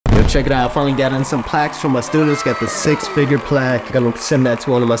check it out. I finally got in some plaques from my students. Got the 6-figure plaque. Gonna send that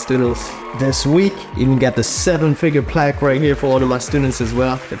to one of my students this week. Even got the 7-figure plaque right here for one of my students as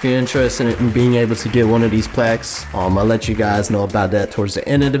well. If you're interested in being able to get one of these plaques, I'll let you guys know about that towards the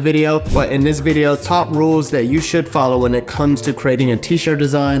end of the video. But in this video, top rules that you should follow when it comes to creating a t-shirt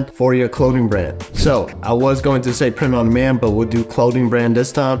design for your clothing brand. So I was going to say print on demand, but we'll do clothing brand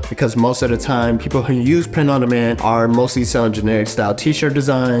this time, because most of the time people who use print on demand are mostly selling generic style t-shirt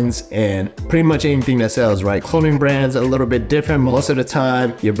designs and pretty much anything that sells, right? Clothing brands are a little bit different. Most of the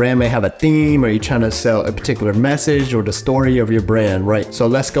time your brand may have a theme, or you're trying to sell a particular message or the story of your brand, right? So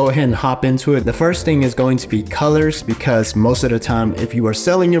let's go ahead and hop into it. The first thing is going to be colors, because most of the time if you are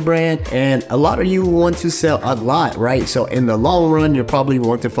selling your brand, and a lot of you want to sell a lot, right? So in the long run, you probably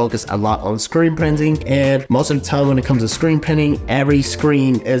want to focus a lot on screen printing, and most of the time when it comes to screen printing, every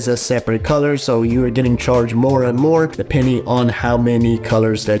screen is a separate color, so you are getting charged more and more depending on how many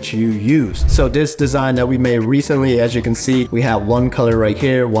colors that you use. So this design that we made recently, as you can see, we have one color right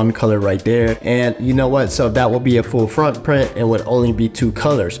here, one color right there, and you know what, so that will be a full front print and would only be 2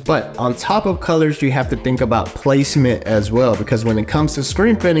 colors. But on top of colors, you have to think about placement as well, because when it comes to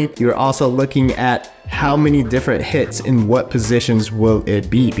screen printing, you're also looking at how many different hits in what positions will it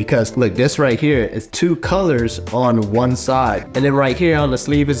be. Because look, this right here is 2 colors on one side, and then right here on the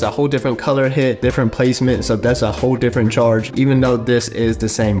sleeve is a whole different color hit, different placement, so that's a whole different charge. Even though this is the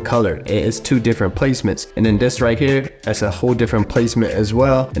same color, it is 2 different placements. And then this right here, that's a whole different placement as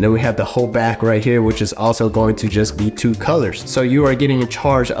well. And then we have the whole back right here, which is also going to just be 2 colors, so you are getting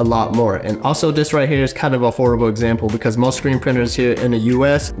charged a lot more. And also this right here is kind of a horrible example, because most screen printers here in the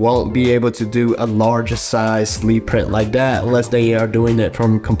US won't be able to do a large size sleeve print like that unless they are doing it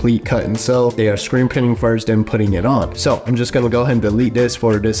from complete cut and sew. They are screen printing first, then putting it on. So I'm just gonna go ahead and delete this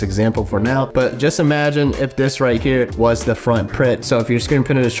for this example for now. But just imagine if this right here was the front print. So if your screen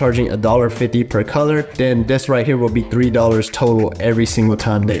printer is charging $1.50 per color, then this right here will be $3 total every single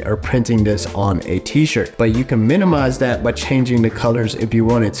time they are printing this on a t-shirt. But you can minimize that by changing the colors if you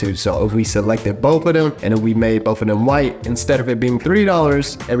wanted to. So if we selected both of them and if we made both of them white, instead of it being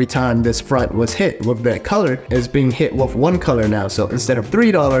 $3 every time this front was hit with that color, is being hit with 1 color now. So instead of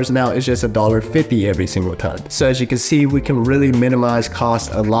 $3 now, it's just $1.50 every single time. So as you can see, we can really minimize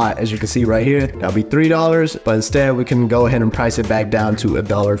cost a lot. As you can see right here, that'll be $3, but instead we can go ahead and price it back down to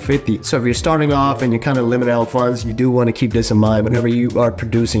 $1.50. So if you're starting off and you're kind of limited on funds, you do want to keep this in mind whenever you are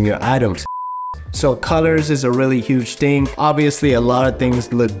producing your items. So colors is a really huge thing. Obviously a lot of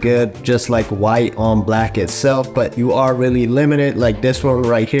things look good just like white on black itself, but you are really limited. Like this one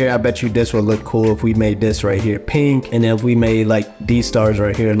right here, I bet you this would look cool if we made this right here pink, and if we made like these stars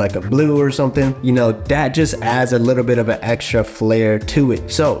right here like a blue or something, you know, that just adds a little bit of an extra flair to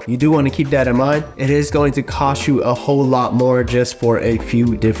it. So you do want to keep that in mind. It is going to cost you a whole lot more just for a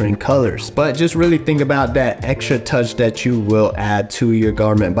few different colors, but just really think about that extra touch that you will add to your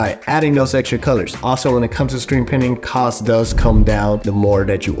garment by adding those extra colors. Also, when it comes to screen printing, cost does come down the more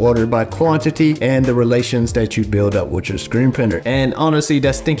that you order by quantity and the relations that you build up with your screen printer. And honestly,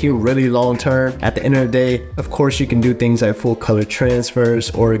 that's thinking really long term. At the end of the day, of course, you can do things like full color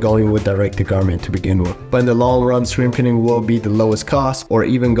transfers or going with direct to garment to begin with. But in the long run, screen printing will be the lowest cost, or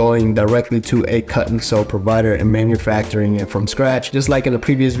even going directly to a cut and sew provider and manufacturing it from scratch, just like in the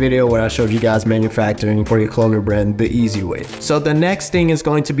previous video where I showed you guys manufacturing for your clothing brand the easy way. So the next thing is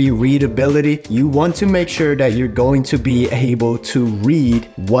going to be readability. You want to make sure that you're going to be able to read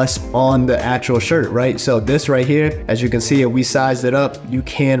what's on the actual shirt, right? So this right here, as you can see, if we sized it up, you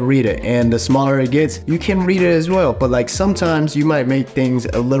can read it, and the smaller it gets, you can read it as well. But like sometimes you might make things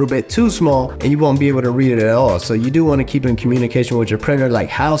a little bit too small and you won't be able to read it at all. So you do want to keep in communication with your printer, like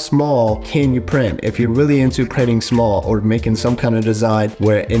how small can you print if you're really into printing small or making some kind of design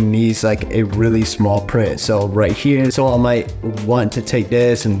where it needs like a really small print. So right here, someone might want to take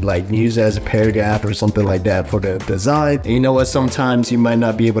this and like use it as a paragraph or something like that for the design. And you know what, sometimes you might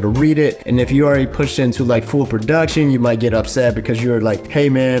not be able to read it, and if you already pushed into like full production, you might get upset because you're like, hey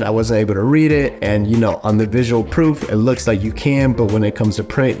man, I wasn't able to read it. And you know, on the visual proof it looks like you can, but when it comes to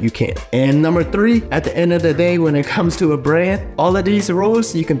print, you can't. And number 3, at the end of the day, when it comes to a brand, all of these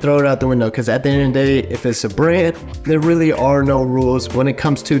rules you can throw it out the window, because at the end of the day, if it's a brand, there really are no rules when it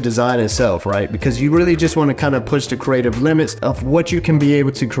comes to design itself, right? Because you really just want to kind of push the creative limits of what you can be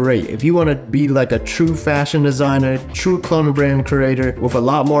able to create. If you want to be like a true fashion designer, true clothing brand creator with a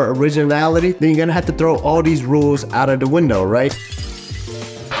lot more originality, then you're gonna have to throw all these rules out of the window, right?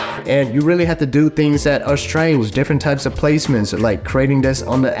 And you really have to do things that are strange, different types of placements, like creating this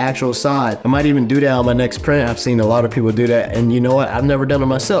on the actual side. I might even do that on my next print. I've seen a lot of people do that, and you know what, I've never done it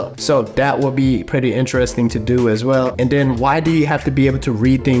myself. So that will be pretty interesting to do as well. And then why do you have to be able to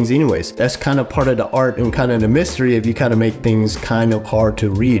read things anyways? That's kind of part of the art and kind of the mystery if you kind of make things kind of hard to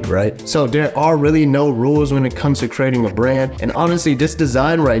read, right? So there are really no rules when it comes to creating a brand. And honestly, this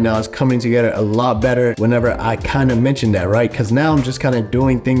design right now is coming together a lot better whenever I kind of mention that, right? Because now I'm just kind of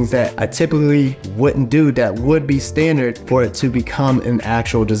doing things that I typically wouldn't do that would be standard for it to become an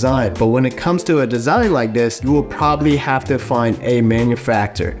actual design. But when it comes to a design like this, you will probably have to find a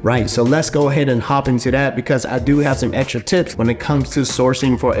manufacturer, right? So let's go ahead and hop into that, because I do have some extra tips when it comes to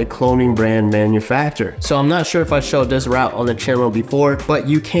sourcing for a clothing brand manufacturer. So I'm not sure if I showed this route on the channel before, but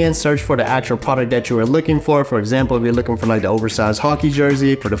you can search for the actual product that you are looking for. For example, if you're looking for like the oversized hockey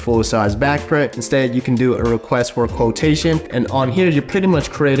jersey for the full size back print, instead you can do a request for quotation, and on here you're pretty much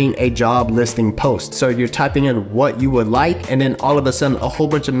creating a job listing post. So you're typing in what you would like, and then all of a sudden a whole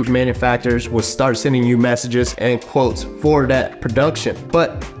bunch of manufacturers will start sending you messages and quotes for that production.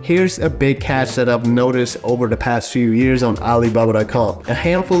 But here's a big catch that I've noticed over the past few years on Alibaba.com. A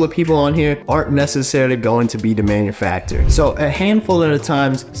handful of people on here aren't necessarily going to be the manufacturer. So a handful of the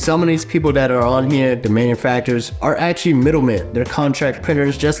times, some of these people that are on here, the manufacturers, are actually middlemen. They're contract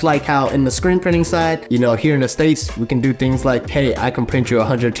printers, just like how in the screen printing side, you know, here in the States, we can do things like, hey, I can print you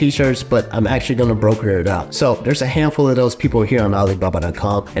 100 t-shirts, but I'm actually gonna broker it out. So there's a handful of those people here on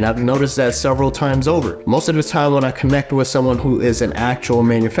Alibaba.com, and I've noticed that several times over. Most of the time when I connect with someone who is an actual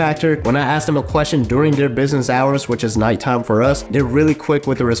manufacturer, when I ask them a question during their business hours, which is nighttime for us, they're really quick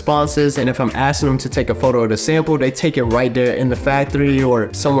with the responses. And if I'm asking them to take a photo of the sample, they take it right there in the factory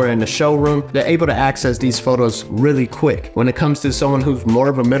or somewhere in the showroom. They're able to access these photos really quick. When it comes to someone who's more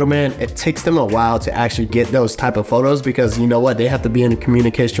of a middleman, it takes them a while to actually get those type of photos, because you know what, they have to be in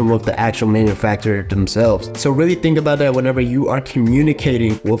communication with the actual manufacturer themselves. So really think about that whenever you are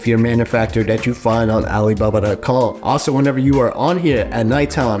communicating with your manufacturer that you find on Alibaba.com. Also, whenever you are on here at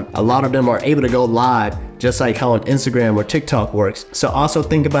nighttime, a lot of them are able to go live, just like how on Instagram or TikTok works. So also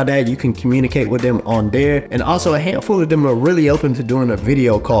think about that. You can communicate with them on there. And also a handful of them are really open to doing a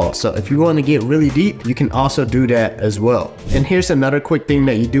video call. So if you want to get really deep, you can also do that as well. And here's another quick thing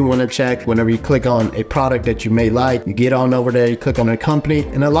that you do want to check whenever you click on a product that you may like. You get on over there, you click on a company,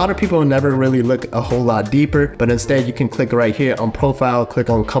 and a lot of people never really look a whole lot deeper, but instead you can click right here on profile,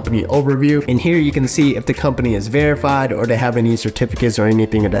 click on company overview, and here you can see if the company is verified or they have any certificates or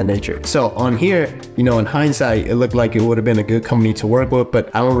anything of that nature. So on here, you know, in hindsight, it looked like it would have been a good company to work with,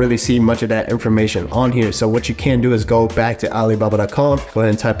 but I don't really see much of that information on here. So what you can do is go back to Alibaba.com, go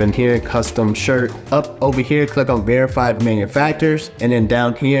ahead and type in here, custom shirt. Up over here, click on verified manufacturers. And then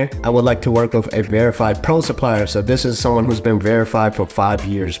down here, I would like to work with a verified pro supplier. So this is someone who's been verified for 5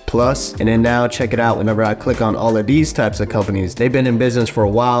 years plus. And then now check it out, whenever I click on all of these types of companies, they've been in business for a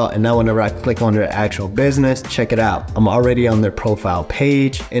while. And now whenever I click on their actual business, check it out, I'm already on their profile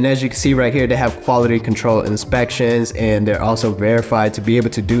page. And as you can see right here, they have quality control inspections, and they're also verified to be able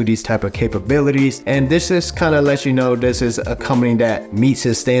to do these type of capabilities. And this just kind of lets you know this is a company that meets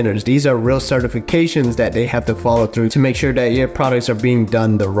his standards. These are real certifications that they have to follow through to make sure that your products are being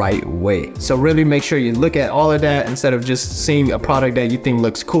done the right way. So really make sure you look at all of that instead of just seeing a product that you think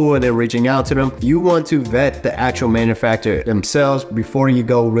looks cool and then reaching out to them. You want to vet the actual manufacturer themselves before you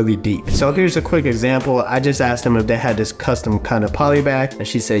go really deep. So here's a quick example. I just asked them if they had this custom kind of poly bag, and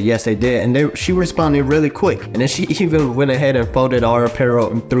she said yes they did, and she responded really quick. And then she even went ahead and folded our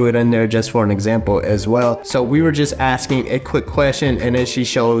apparel and threw it in there just for an example as well. So we were just asking a quick question, and then she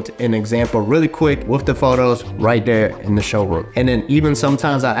showed an example really quick with the photos right there in the showroom. And then even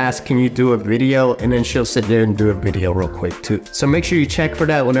sometimes I ask, can you do a video? And then she'll sit there and do a video real quick too. So make sure you check for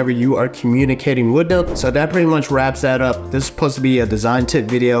that whenever you are communicating with them. So that pretty much wraps that up. This is supposed to be a design tip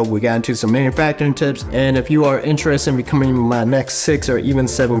video. We got into some manufacturing tips. And if you are interested in becoming my next 6 or even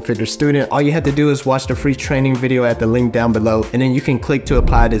 7-figure student, all you have to do is watch the free training video at the link down below, and then you can click to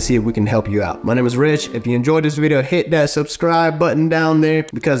apply to see if we can help you out. My name is Rich. If you enjoyed this video, hit that subscribe button down there,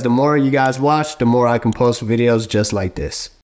 because the more you guys watch, the more I can post videos just like this.